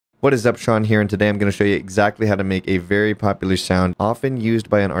What is up, Sean here, and today I'm going to show you exactly how to make a very popular sound often used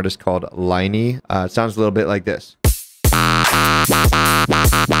by an artist called LYNY. It sounds a little bit like this.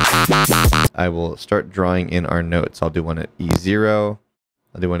 I will start drawing in our notes. I'll do one at E0,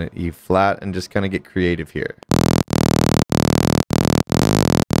 I'll do one at E flat, and just kind of get creative here.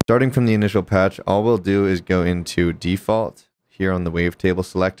 Starting from the initial patch, all we'll do is go into default here on the wavetable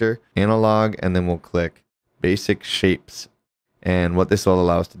selector, analog, and then we'll click basic shapes. And what this will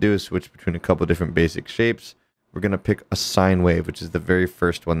allow us to do is switch between a couple different basic shapes. We're going to pick a sine wave, which is the very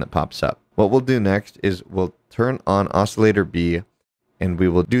first one that pops up. What we'll do next is we'll turn on oscillator B, and we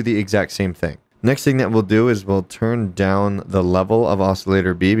will do the exact same thing. Next thing that we'll do is we'll turn down the level of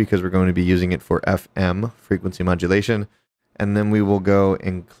oscillator B because we're going to be using it for FM, frequency modulation. And then we will go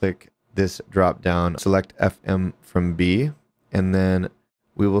and click this drop down, select FM from B, and then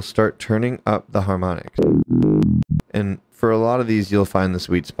we will start turning up the harmonics. And for a lot of these, you'll find the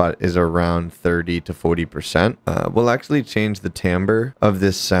sweet spot is around 30 to 40%. We'll actually change the timbre of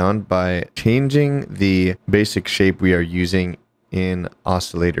this sound by changing the basic shape we are using in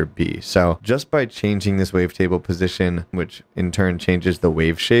oscillator B. So just by changing this wavetable position, which in turn changes the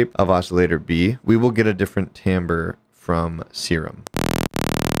wave shape of oscillator B, we will get a different timbre from Serum.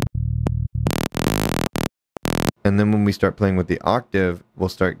 And then when we start playing with the octave, we'll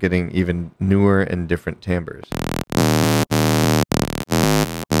start getting even newer and different timbres.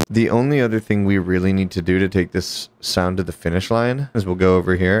 The only other thing we really need to do to take this sound to the finish line is we'll go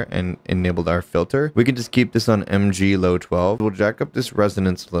over here and enable our filter. We can just keep this on MG low 12. We'll jack up this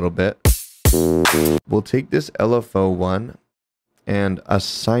resonance a little bit. We'll take this LFO1 and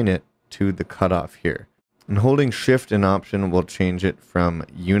assign it to the cutoff here. And holding shift and option will change it from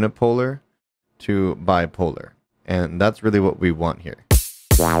unipolar to bipolar. And that's really what we want here.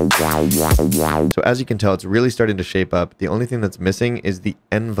 So as you can tell, it's really starting to shape up. The only thing that's missing is the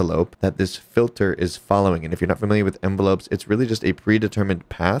envelope that this filter is following. And if you're not familiar with envelopes, it's really just a predetermined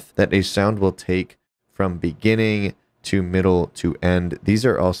path that a sound will take from beginning to middle to end. These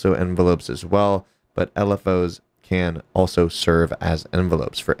are also envelopes as well, but LFOs can also serve as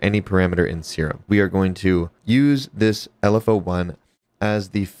envelopes for any parameter in Serum. We are going to use this LFO1 as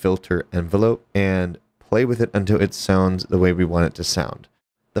the filter envelope and play with it until it sounds the way we want it to sound.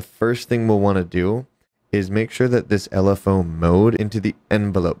 The first thing we'll want to do is make sure that this LFO mode into the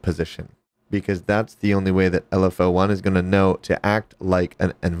envelope position, because that's the only way that LFO1 is going to know to act like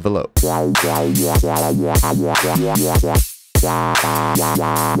an envelope.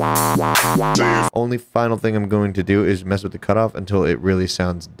 Only final thing I'm going to do is mess with the cutoff until it really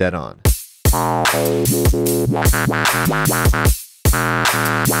sounds dead on.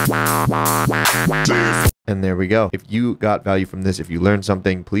 And there we go. If you got value from this, if you learned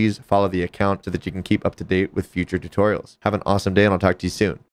something, please follow the account so that you can keep up to date with future tutorials. Have an awesome day, and I'll talk to you soon.